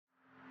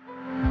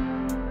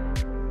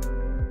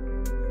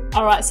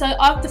All right, so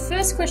the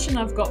first question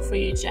I've got for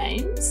you,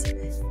 James,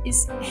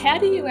 is how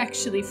do you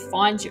actually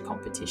find your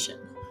competition?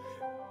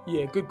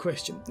 Yeah, good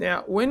question.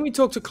 Now, when we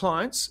talk to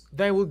clients,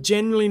 they will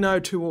generally know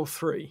two or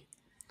three.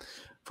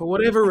 For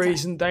whatever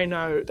reason, they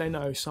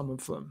know some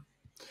of them.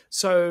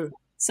 So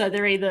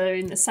they're either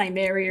in the same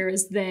area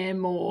as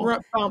them, or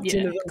bumped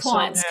into them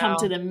clients come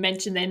to somehow, them,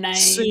 mention their name,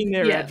 seen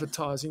their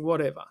advertising,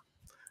 whatever.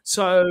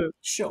 So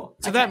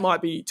that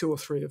might be two or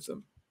three of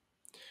them.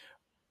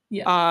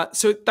 Yeah.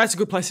 So that's a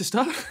good place to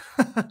start.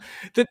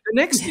 The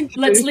next thing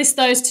Let's list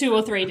those two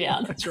or three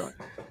down. That's right.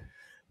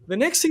 The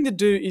next thing to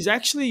do is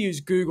actually use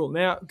Google.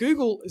 Now,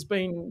 Google has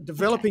been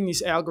developing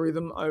this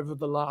algorithm over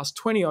the last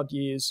 20 odd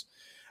years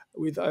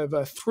with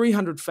over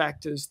 300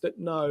 factors that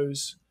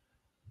knows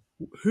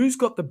who's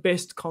got the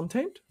best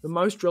content, the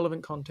most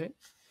relevant content,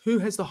 who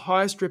has the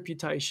highest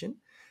reputation,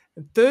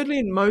 and thirdly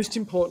and most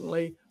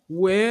importantly,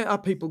 where are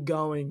people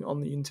going on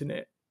the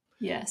internet?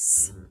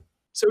 Yes.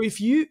 So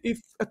if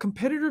a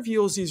competitor of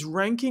yours is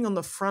ranking on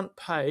the front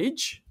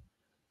page,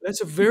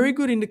 that's a very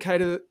good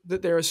indicator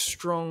that they're a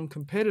strong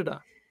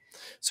competitor.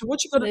 So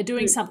what you got to do, they're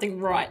doing something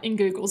right in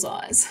Google's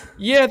eyes.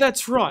 Yeah,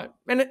 that's right.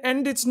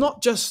 And it's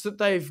not just that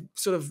they've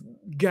sort of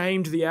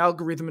gamed the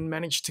algorithm and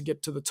managed to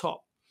get to the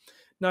top.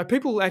 No,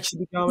 people will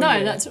actually be going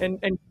there.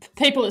 And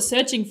people are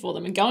searching for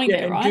them and going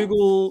there, and right?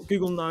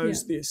 Google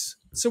knows this.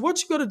 So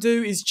what you got to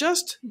do is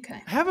just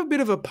have a bit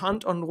of a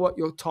punt on what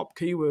your top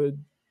keyword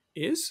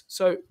is.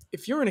 So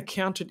if you're an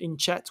accountant in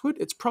Chatswood,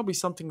 it's probably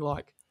something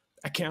like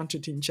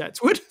accountant in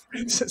Chatswood,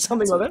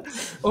 something like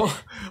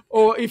that.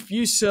 Or if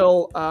you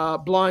sell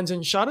blinds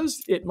and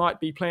shutters, it might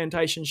be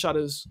plantation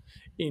shutters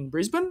in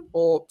Brisbane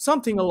or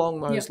something along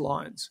those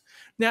lines.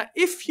 Now,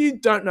 if you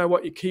don't know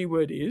what your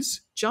keyword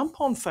is, jump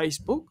on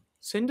Facebook,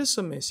 send us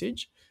a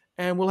message,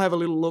 and we'll have a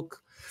little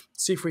look,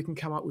 see if we can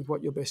come up with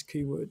what your best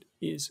keyword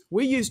is.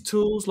 We use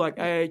tools like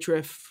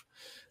Ahrefs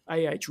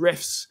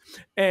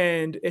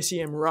and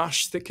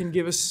SEMrush that can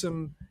give us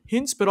some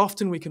hints, but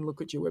often we can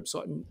look at your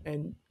website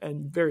and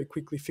very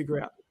quickly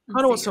figure out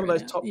kind of what some of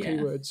those top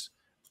keywords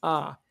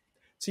are.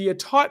 So you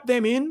type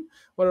them in,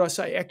 what did I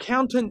say,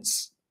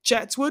 accountants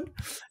Chatswood,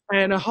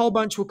 and a whole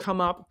bunch will come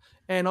up,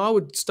 and I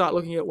would start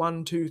looking at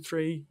 1, 2,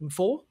 3, and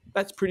 4.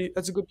 That's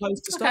a good place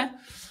to start.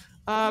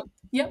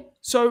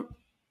 So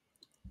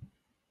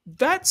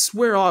that's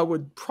where I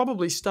would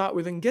probably start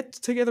with and get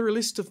together a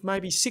list of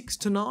maybe 6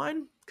 to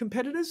 9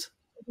 competitors.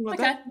 Like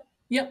that.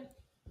 Yep.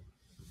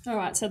 All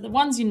right. So the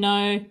ones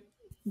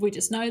we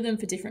just know them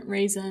for different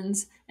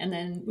reasons, and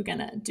then we're going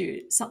to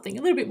do something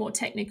a little bit more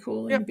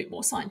technical and a bit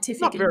more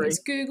scientific. Not very. Use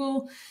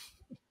Google.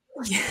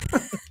 Yeah.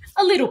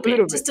 A little bit.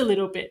 A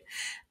little bit.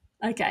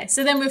 Okay.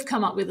 So then we've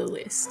come up with a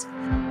list.